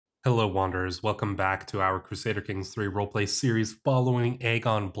Hello, Wanderers. Welcome back to our Crusader Kings 3 roleplay series following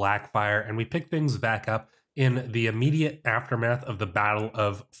Aegon Blackfyre, and we pick things back up in the immediate aftermath of the Battle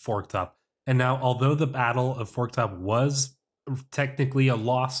of Forktop. And now, although the Battle of Forktop was technically a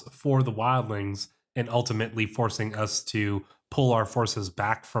loss for the Wildlings and ultimately forcing us to pull our forces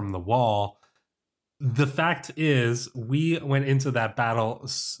back from the wall, the fact is, we went into that battle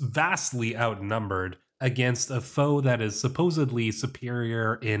vastly outnumbered against a foe that is supposedly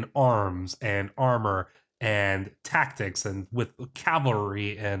superior in arms and armor and tactics and with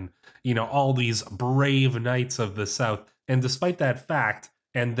cavalry and, all these brave knights of the south. And despite that fact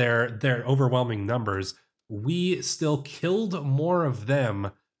and their overwhelming numbers, we still killed more of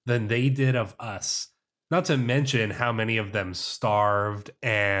them than they did of us. Not to mention how many of them starved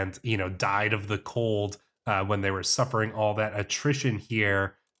and, died of the cold when they were suffering all that attrition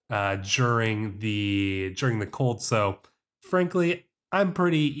here during the cold. So, frankly, I'm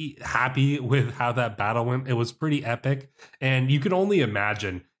pretty happy with how that battle went. It was pretty epic, and you can only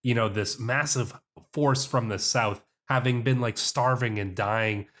imagine, this massive force from the south having been like starving and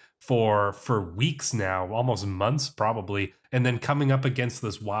dying for weeks now, almost months probably, and then coming up against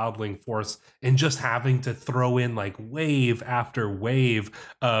this wildling force and just having to throw in like wave after wave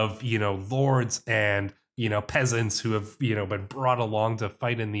of, lords and, peasants who have, been brought along to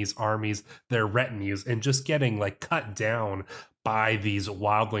fight in these armies, their retinues, and just getting like cut down by these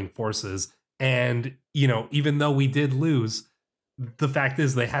wildling forces. And, even though we did lose, the fact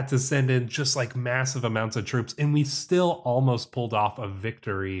is they had to send in just like massive amounts of troops, and we still almost pulled off a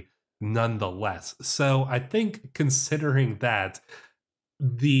victory nonetheless. So I think, considering that,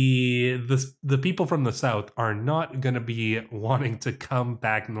 the people from the south are not going to be wanting to come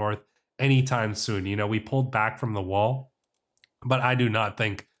back north anytime soon. We pulled back from the wall, but I do not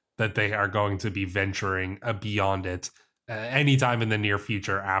think that they are going to be venturing beyond it anytime in the near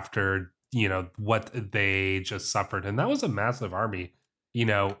future after, what they just suffered. And that was a massive army.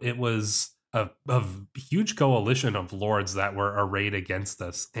 It was a huge coalition of lords that were arrayed against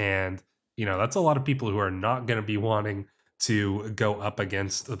us. And, that's a lot of people who are not going to be wanting to go up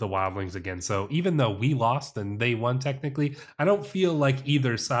against the wildlings again. So even though we lost and they won technically, I don't feel like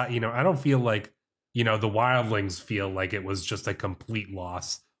either side, I don't feel like, the wildlings feel like it was just a complete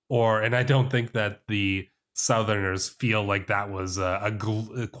loss. And I don't think that the Southerners feel like that was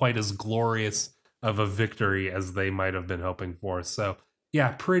quite as glorious of a victory as they might have been hoping for. So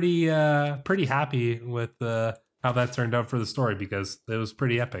yeah, pretty happy with how that turned out for the story, because it was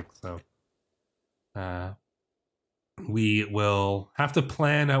pretty epic. So we will have to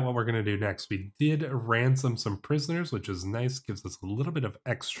plan out what we're going to do next. We did ransom some prisoners, which is nice, gives us a little bit of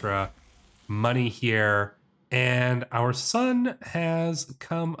extra money here. And our son has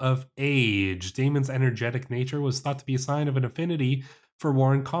come of age. Damon's energetic nature was thought to be a sign of an affinity for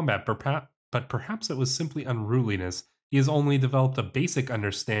war and combat, but perhaps it was simply unruliness. He has only developed a basic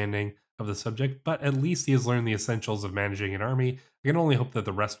understanding of the subject, but at least he has learned the essentials of managing an army. I can only hope that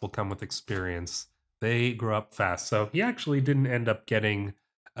the rest will come with experience. They grow up fast. So he actually didn't end up getting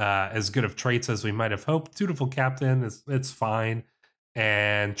as good of traits as we might have hoped. Dutiful captain, it's fine.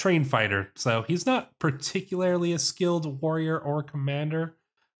 And trained fighter. So he's not particularly a skilled warrior or commander,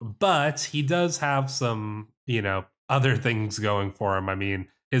 but he does have some, other things going for him. I mean,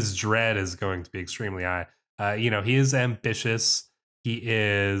 his dread is going to be extremely high. He is ambitious. He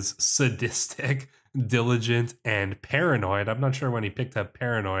is sadistic, diligent, and paranoid. I'm not sure when he picked up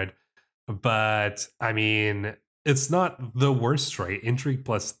paranoid, but I mean, it's not the worst trait. Intrigue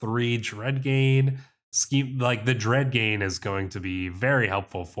 +3, dread gain. Scheme, like the dread gain is going to be very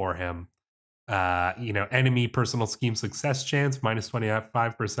helpful for him. Enemy personal scheme success chance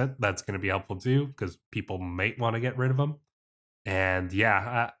 -25%. That's going to be helpful too, because people might want to get rid of him. And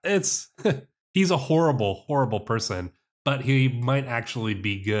yeah, it's he's a horrible person, but he might actually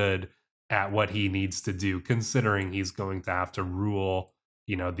be good at what he needs to do, considering he's going to have to rule,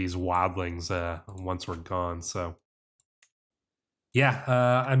 these wildlings once we're gone. So yeah,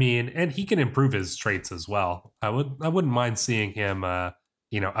 I mean, and he can improve his traits as well. I wouldn't mind seeing him,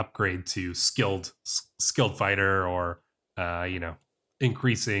 upgrade to skilled fighter, or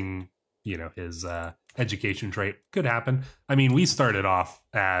increasing, his education trait could happen. I mean, we started off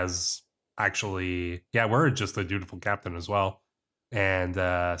as actually, yeah, we're just a dutiful captain as well, and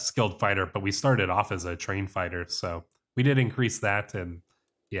skilled fighter, but we started off as a trained fighter, so we did increase that, and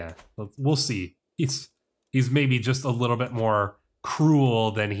yeah, we'll see. He's maybe just a little bit more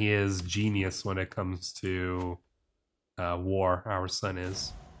cruel than he is genius when it comes to war. Our son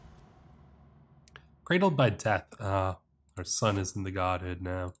is cradled by death. Our son is in the godhood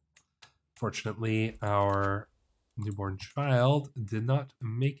now. Fortunately, our Newborn child did not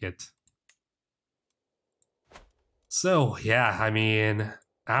make it. So, yeah, I mean,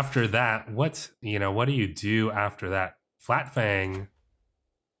 after that, what do you do after that? Flatfang.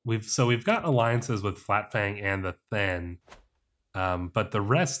 We've got alliances with Flatfang and the Thin. But the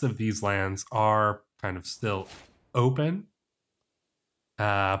rest of these lands are kind of still open.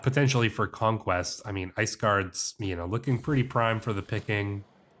 Potentially for conquest. I mean, Iceguard's, looking pretty prime for the picking.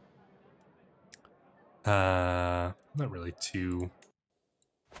 Not really too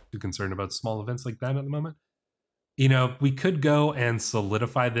concerned about small events like that at the moment. We could go and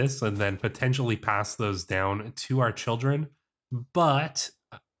solidify this and then potentially pass those down to our children. But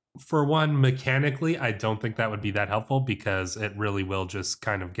for one, mechanically, I don't think that would be that helpful because it really will just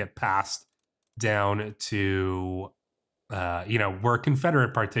kind of get passed down to, we're a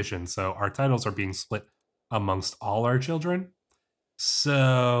Confederate partition, so our titles are being split amongst all our children.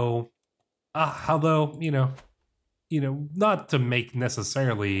 So, although, not to make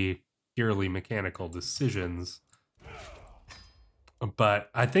necessarily purely mechanical decisions, but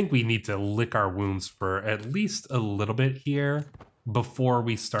I think we need to lick our wounds for at least a little bit here before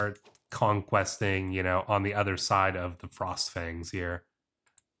we start conquesting, on the other side of the Frostfangs here.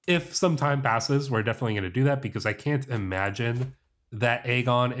 If some time passes, we're definitely going to do that because I can't imagine that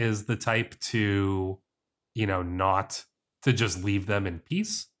Aegon is the type to, not to just leave them in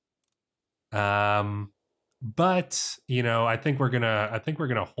peace. But, I think we're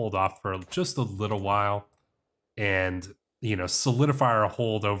gonna hold off for just a little while and, solidify our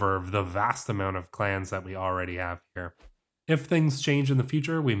hold over the vast amount of clans that we already have here. If things change in the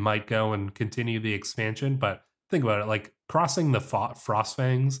future, we might go and continue the expansion, but think about it, like crossing the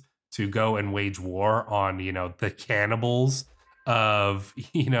Frostfangs to go and wage war on, the cannibals of,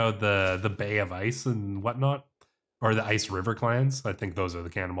 the Bay of Ice and whatnot, or the Ice River clans. I think those are the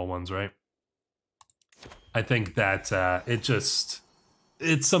cannibal ones, right? I think that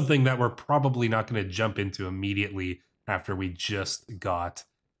it's something that we're probably not going to jump into immediately after we just got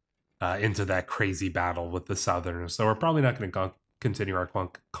into that crazy battle with the Southerners. So we're probably not going to continue our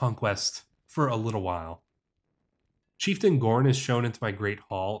conquest for a little while. Chieftain Gorn is shown into my great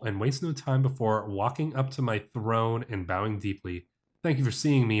hall and wastes no time before walking up to my throne and bowing deeply. Thank you for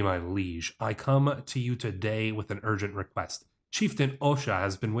seeing me, my liege. I come to you today with an urgent request. Chieftain Osha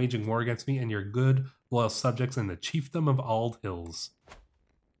has been waging war against me and your good, loyal subjects in the chiefdom of Ald Hills.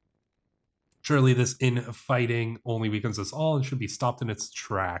 Surely this infighting only weakens us all and should be stopped in its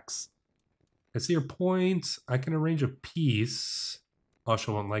tracks. I see your point. I can arrange a peace.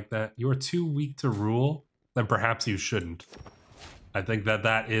 Osha won't like that. You are too weak to rule. Then perhaps you shouldn't. I think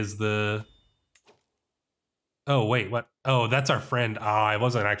that is the... Oh, wait, what? Oh, that's our friend. Oh, I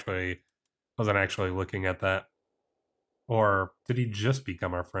wasn't actually looking at that. Or did he just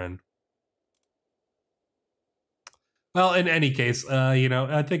become our friend? Well, in any case,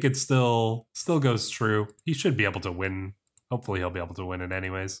 I think it still goes true. He should be able to win. Hopefully he'll be able to win it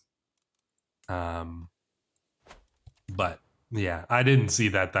anyways. But yeah, I didn't see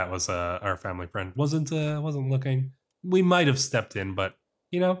that was our family friend. Wasn't looking. We might have stepped in, but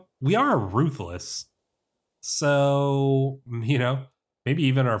we are ruthless. So, maybe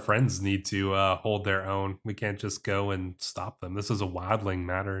even our friends need to hold their own. We can't just go and stop them. This is a wildling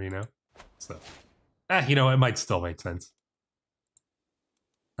matter, So, it might still make sense.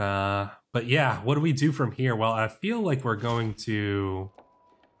 But yeah, what do we do from here? Well, I feel like we're going to...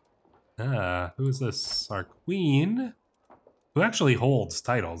 who is this? Our queen, who actually holds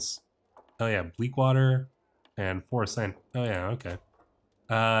titles. Oh yeah, Bleakwater and Forest End. Oh yeah,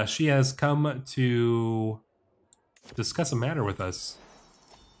 okay. She has come to discuss a matter with us.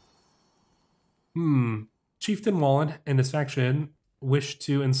 Chieftain Wallen and his faction wish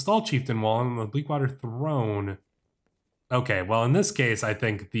to install Chieftain Wallen on the Bleakwater throne. Okay, well, in this case, I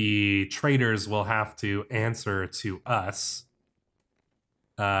think the traitors will have to answer to us.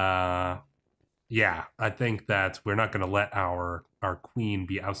 Yeah, I think that we're not going to let our queen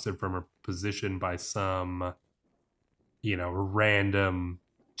be ousted from her position by some, random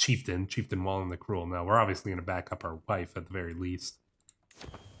Chieftain Wallen the Cruel. No, we're obviously going to back up our wife at the very least.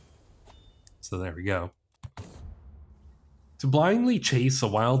 So there we go. To blindly chase a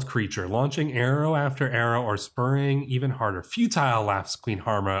wild creature, launching arrow after arrow or spurring even harder. Futile, laughs Queen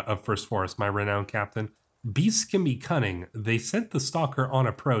Harma of First Forest, my renowned captain. Beasts can be cunning. They scent the stalker on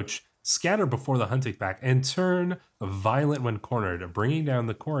approach, scatter before the hunting pack, and turn violent when cornered. Bringing down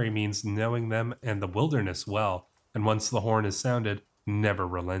the quarry means knowing them and the wilderness well, and once the horn is sounded, never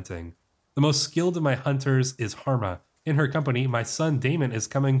relenting. The most skilled of my hunters is Harma. In her company, my son Damon is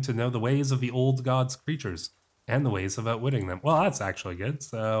coming to know the ways of the old gods' creatures and the ways of outwitting them. Well, that's actually good.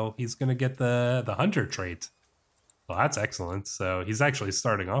 So he's going to get the hunter trait. Well, that's excellent. So he's actually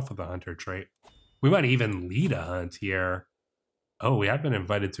starting off with a hunter trait. We might even lead a hunt here. Oh, we have been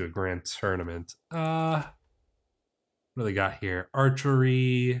invited to a grand tournament. What do they got here?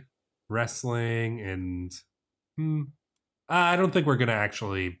 Archery, wrestling, and I don't think we're gonna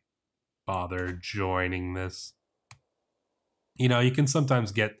actually bother joining this. You know, you can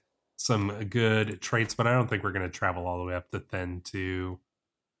sometimes get some good traits, but I don't think we're gonna travel all the way up to Then to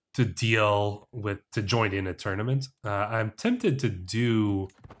join in a tournament. I'm tempted to do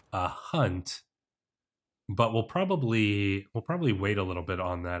a hunt, but we'll probably wait a little bit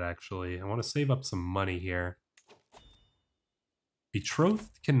on that. Actually, I want to save up some money here.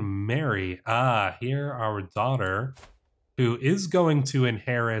 Betrothed can marry. Here our daughter, who is going to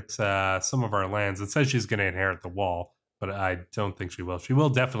inherit some of our lands. It says she's going to inherit the wall, but I don't think she will. She will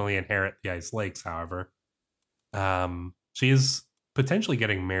definitely inherit the Ice Lakes, however. She is potentially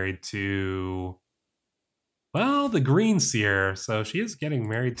getting married to, well, the Green Seer. So she is getting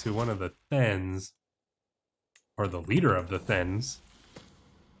married to one of the Thens, or the leader of the Thens.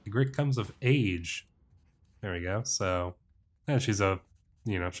 The grit comes of age. There we go. So, yeah, she's a,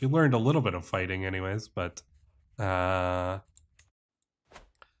 you know, she learned a little bit of fighting anyways, but, yeah,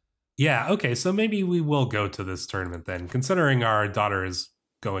 okay, so maybe we will go to this tournament then, considering our daughter is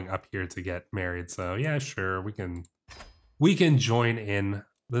going up here to get married. So, yeah, sure, we can join in.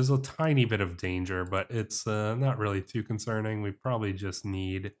 There's a tiny bit of danger, but it's not really too concerning. We probably just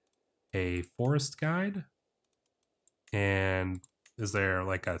need a forest guide. And is there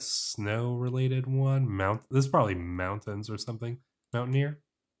like a snow related one? This is probably mountains or something. Mountaineer?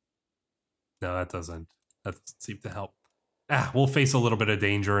 No, that doesn't seem to help. We'll face a little bit of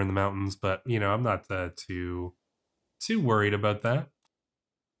danger in the mountains, but you know, I'm not too worried about that.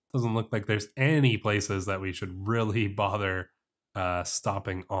 Doesn't look like there's any places that we should really bother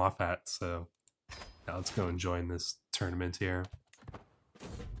stopping off at. So yeah, let's go and join this tournament here.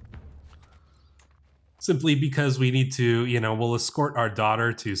 Simply because we need to, you know, we'll escort our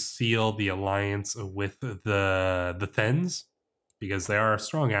daughter to seal the alliance with the Thens, because they are a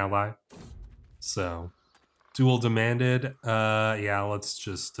strong ally. So, duel demanded. Yeah, let's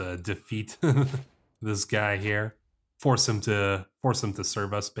just defeat this guy here. Force him to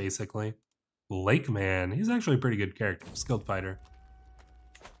serve us, basically. Lake Man, he's actually a pretty good character, skilled fighter.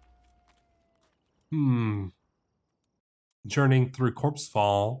 Journeying through Corpse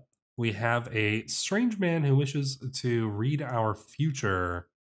Fall, we have a strange man who wishes to read our future.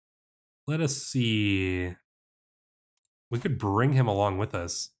 Let us see. We could bring him along with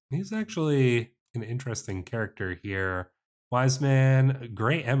us. He's actually an interesting character here. Wise man,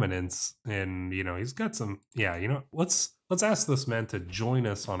 Grey Eminence, and you know, he's got some, yeah, you know, let's ask this man to join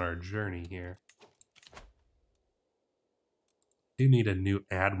us on our journey here. We do need a new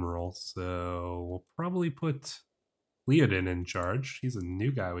admiral, so we'll probably put Leodin in charge. He's a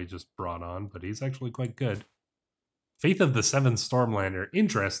new guy we just brought on, but he's actually quite good. Faith of the Seven Stormlander,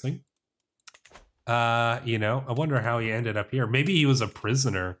 interesting. You know, I wonder how he ended up here. Maybe he was a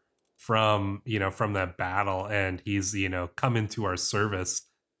prisoner from, you know, from that battle, and he's, you know, come into our service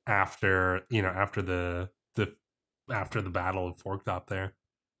after, you know, after the battle of Forktop there.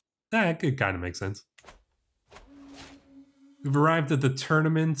 That could kind of make sense. We've arrived at the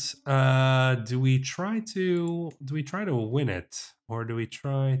tournament. Do we try to win it, or do we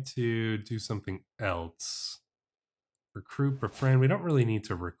try to do something else? Recruit, befriend. We don't really need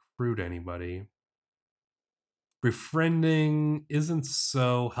to recruit anybody. Befriending isn't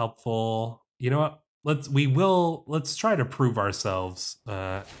so helpful. You know what? Let's try to prove ourselves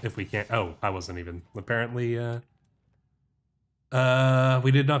if we can. Oh, I wasn't even apparently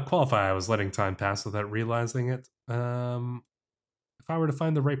we did not qualify. I was letting time pass without realizing it. If I were to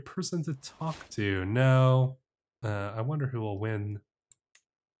find the right person to talk to, no. I wonder who will win.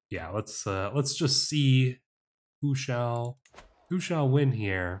 Yeah, let's just see who shall win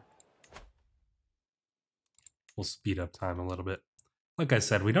here. We'll speed up time a little bit. Like I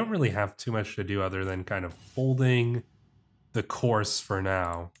said, we don't really have too much to do other than kind of holding the course for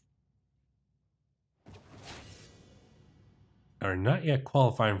now. Are not yet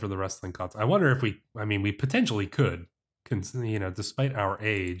qualifying for the wrestling contest. I wonder if we potentially could, you know, despite our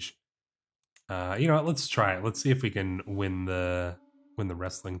age. You know what, let's try it. Let's see if we can win the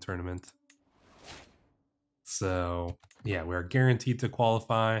wrestling tournament. So yeah, we're guaranteed to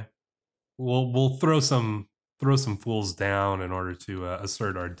qualify. We'll throw some fools down in order to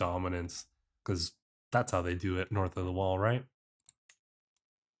assert our dominance, because that's how they do it north of the wall, right?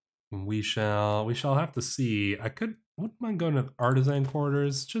 We shall have to see. Wouldn't mind going to artisan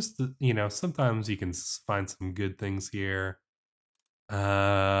quarters, just to, you know, sometimes you can find some good things here.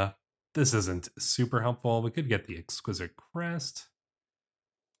 this isn't super helpful. We could get the Exquisite Crest.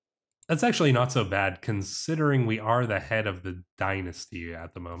 That's actually not so bad, considering we are the head of the dynasty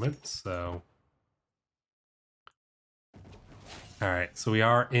at the moment, so... Alright, so we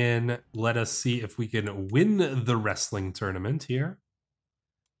are in. Let us see if we can win the wrestling tournament here.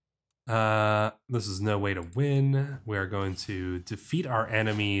 This is no way to win. We are going to defeat our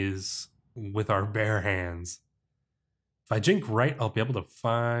enemies with our bare hands. If I jink right, I'll be able to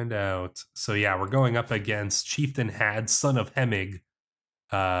find out. So yeah, we're going up against Chieftain Had, son of Hemig.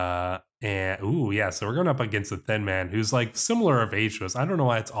 And ooh, yeah, so we're going up against the Thin Man, who's like similar of age to us. I don't know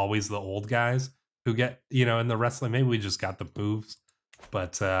why it's always the old guys who get, you know, in the wrestling. Maybe we just got the moves.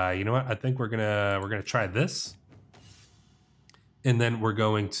 But you know what? I think we're gonna try this. And then we're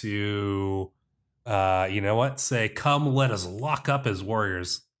going to you know what? Say, come let us lock up as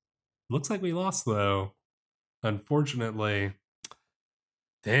warriors. Looks like we lost though. Unfortunately.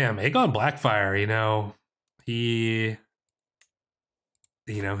 Damn, Aegon Blackfyre, you know, he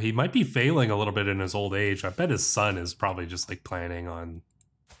might be failing a little bit in his old age. I bet his son is probably just like planning on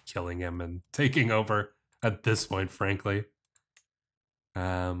killing him and taking over at this point, frankly.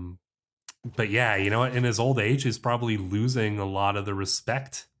 But yeah, you know what? In his old age, he's probably losing a lot of the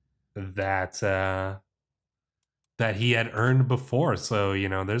respect that that he had earned before. So, you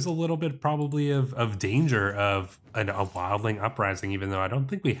know, there's a little bit probably of danger of a wildling uprising, even though I don't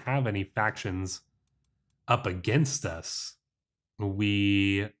think we have any factions up against us.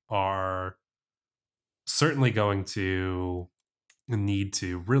 We are certainly going to need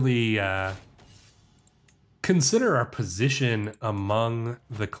to really consider our position among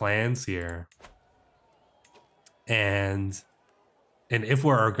the clans here. And if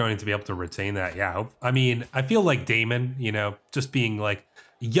we're going to be able to retain that, yeah. I mean, I feel like Daemon, you know, just being like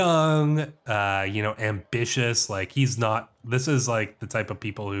young, you know, ambitious, like he's not, this is like the type of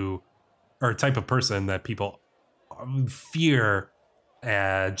people who, or type of person that people fear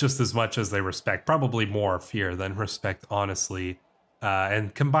just as much as they respect, probably more fear than respect, honestly.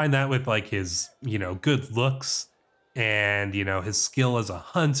 And combine that with like his, you know, good looks and, you know, his skill as a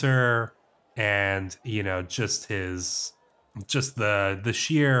hunter and, you know, just his, just the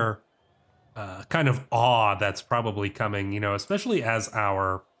sheer kind of awe that's probably coming, you know, especially as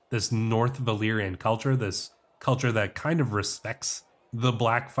this North Valyrian culture, this culture that kind of respects the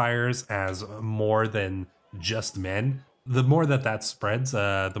Blackfyres as more than just men. The more that spreads,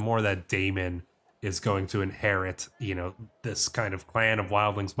 the more that Daemon is going to inherit, you know, this kind of clan of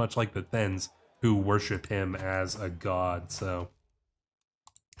wildlings, much like the Thens, who worship him as a god. So,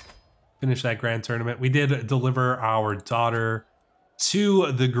 finish that grand tournament. We did deliver our daughter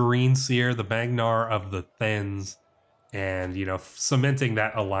to the Green Seer, the Magnar of the Thens, and, you know, cementing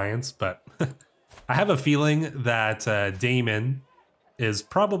that alliance. But I have a feeling that Daemon is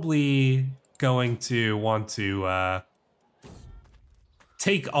probably going to want to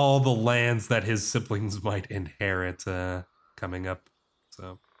take all the lands that his siblings might inherit coming up.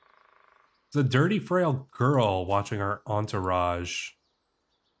 So it's a dirty, frail girl watching our entourage.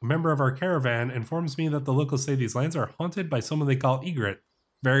 A member of our caravan informs me that the locals say these lands are haunted by someone they call Egret.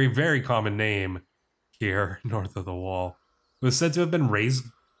 Very, very common name here north of the wall. It was said to have been raised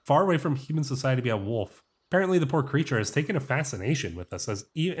far away from human society to be a wolf. Apparently the poor creature has taken a fascination with us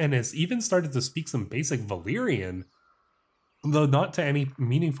and has even started to speak some basic Valyrian, though not to any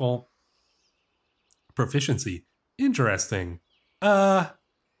meaningful proficiency. Interesting.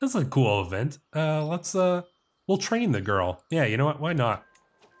 That's a cool event. We'll train the girl. Yeah, you know what? Why not?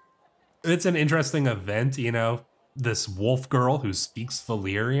 It's an interesting event, you know, this wolf girl who speaks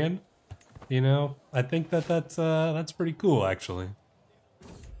Valyrian. You know, I think that's pretty cool, actually.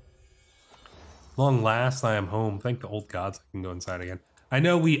 Long last, I am home. Thank the old gods I can go inside again. I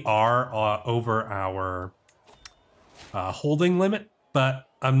know we are over our holding limit, but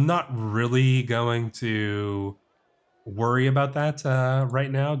I'm not really going to worry about that right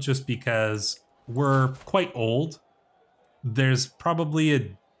now, just because we're quite old. There's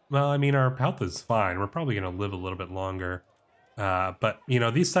probably well, I mean, our health is fine. We're probably going to live a little bit longer. But, you know,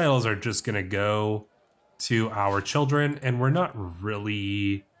 these titles are just going to go to our children, and we're not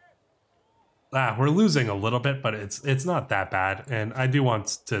really... we're losing a little bit, but it's not that bad. And I do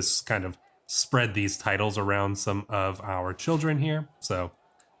want to kind of spread these titles around some of our children here. So,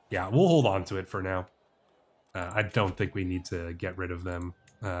 yeah, we'll hold on to it for now. I don't think we need to get rid of them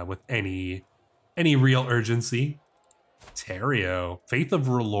with any real urgency. Terrio, Faith of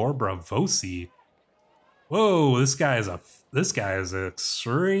R'hllor Bravosi. Whoa, this guy is an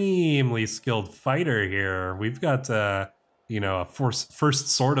extremely skilled fighter here. We've got you know, a first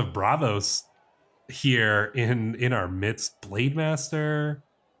sword of Bravos here in our midst. Blade Master.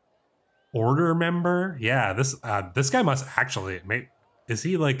 Order member? Yeah, this guy must actually, is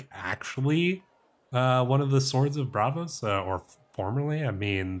he like actually one of the Swords of Bravos, or formerly? I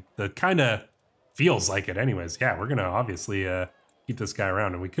mean, that kind of feels like it anyways. Yeah, we're gonna obviously keep this guy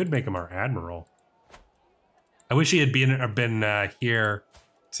around, and we could make him our admiral. I wish he had been here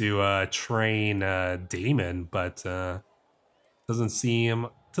to train Damon, but doesn't seem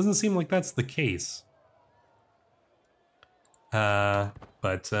like that's the case.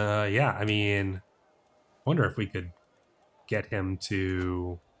 But yeah, I mean, I wonder if we could get him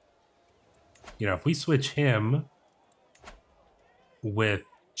to, you know, if we switch him with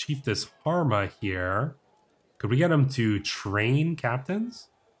Chiefess Harma here, could we get him to train captains?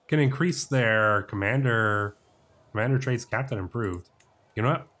 Can increase their commander traits captain improved. You know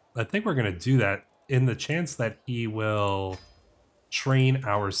what? I think we're gonna do that in the chance that he will train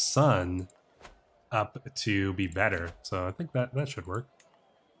our son up to be better. So I think that should work.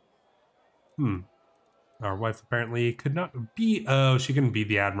 Our wife apparently could not be... Oh, she couldn't be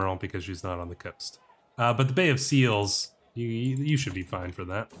the admiral because she's not on the coast. But the Bay of Seals, you should be fine for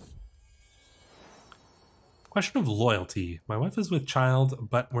that. Question of loyalty. My wife is with child,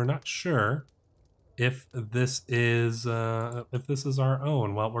 but we're not sure if this is our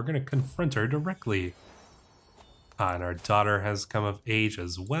own. Well, we're going to confront her directly. And our daughter has come of age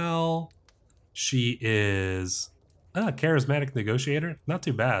as well. She is a charismatic negotiator. Not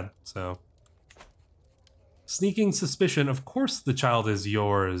too bad, so... Sneaking suspicion. Of course the child is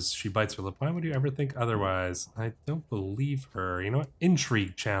yours. She bites her lip. Why would you ever think otherwise? I don't believe her. You know what?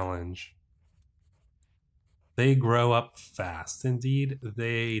 Intrigue challenge. They grow up fast. Indeed,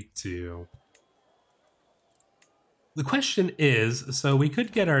 they do. The question is, so we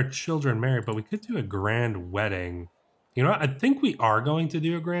could get our children married, but we could do a grand wedding. You know what? I think we are going to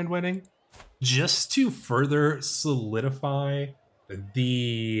do a grand wedding just to further solidify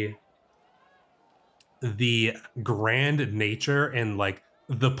the grand nature and like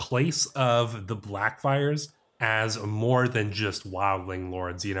the place of the Blackfyres as more than just wildling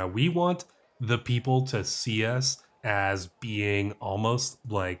lords. You know, we want the people to see us as being almost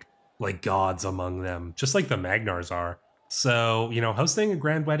like gods among them, just like the Magnars are. So, you know, hosting a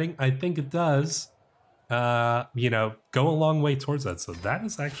grand wedding, I think it does, you know, go a long way towards that. So that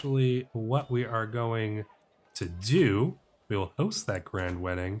is actually what we are going to do. We will host that grand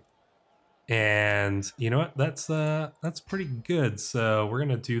wedding. And you know what? That's pretty good. So we're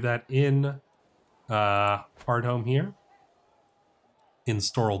gonna do that in Hardhome here, in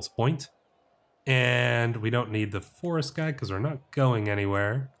Storald's Point. And we don't need the forest guy because we're not going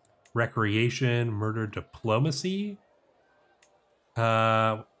anywhere. Recreation, murder, diplomacy.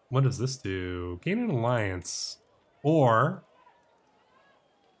 What does this do? Gain an alliance, or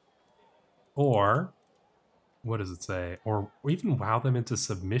what does it say? Or even wow them into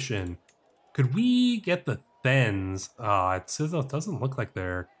submission. Could we get the Thens? It says it doesn't look like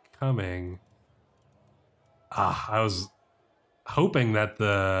they're coming. I was hoping that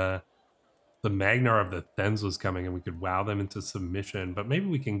the Magnar of the Thens was coming and we could wow them into submission, but maybe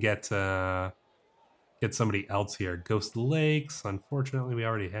we can get somebody else here. Ghost Lakes, unfortunately we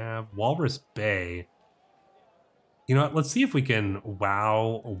already have. Walrus Bay. You know what? Let's see if we can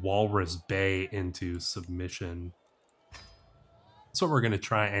wow Walrus Bay into submission. That's what we're going to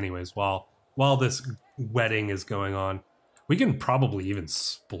try anyways while this wedding is going on. We can probably even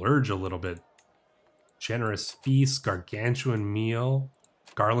splurge a little bit. Generous feast, gargantuan meal,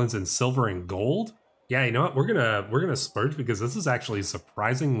 garlands in silver and gold. Yeah, you know what? We're gonna splurge because this is actually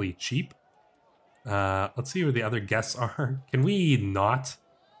surprisingly cheap. Let's see who the other guests are. Can we not?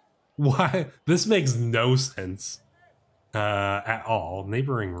 Why? This makes no sense at all.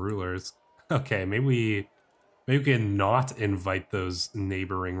 Neighboring rulers. Okay, maybe we can not invite those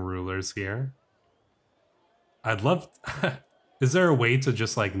neighboring rulers here. I'd love... Is there a way to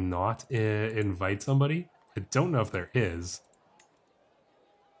just, like, not invite somebody? I don't know if there is.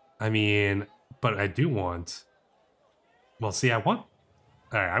 I mean, but I do want... Well, see, I want...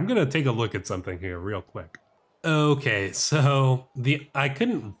 Alright, I'm gonna take a look at something here real quick. Okay, so I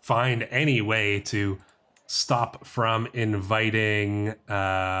couldn't find any way to stop from inviting...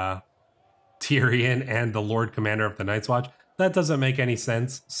 Tyrion and the Lord Commander of the Night's Watch. That doesn't make any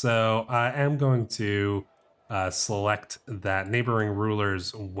sense, so I am going to select that neighboring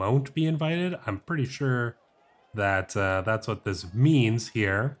rulers won't be invited. I'm pretty sure that that's what this means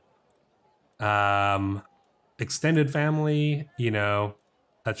here. Extended family, you know,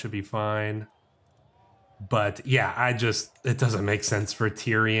 that should be fine. But yeah, it doesn't make sense for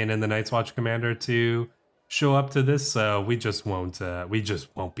Tyrion and the Night's Watch Commander to show up to this, so we just won't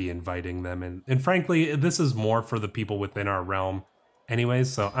be inviting them. And frankly, this is more for the people within our realm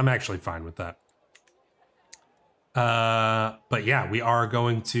anyways, so I'm actually fine with that. But yeah, we are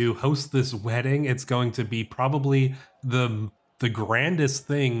going to host this wedding. It's going to be probably the grandest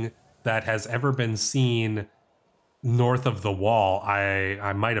thing that has ever been seen north of the wall,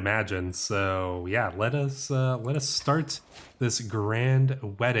 I might imagine. So yeah, let us start this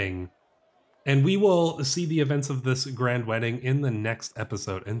grand wedding, and we will see the events of this grand wedding in the next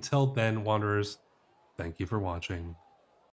episode. Until then, Wanderers, thank you for watching.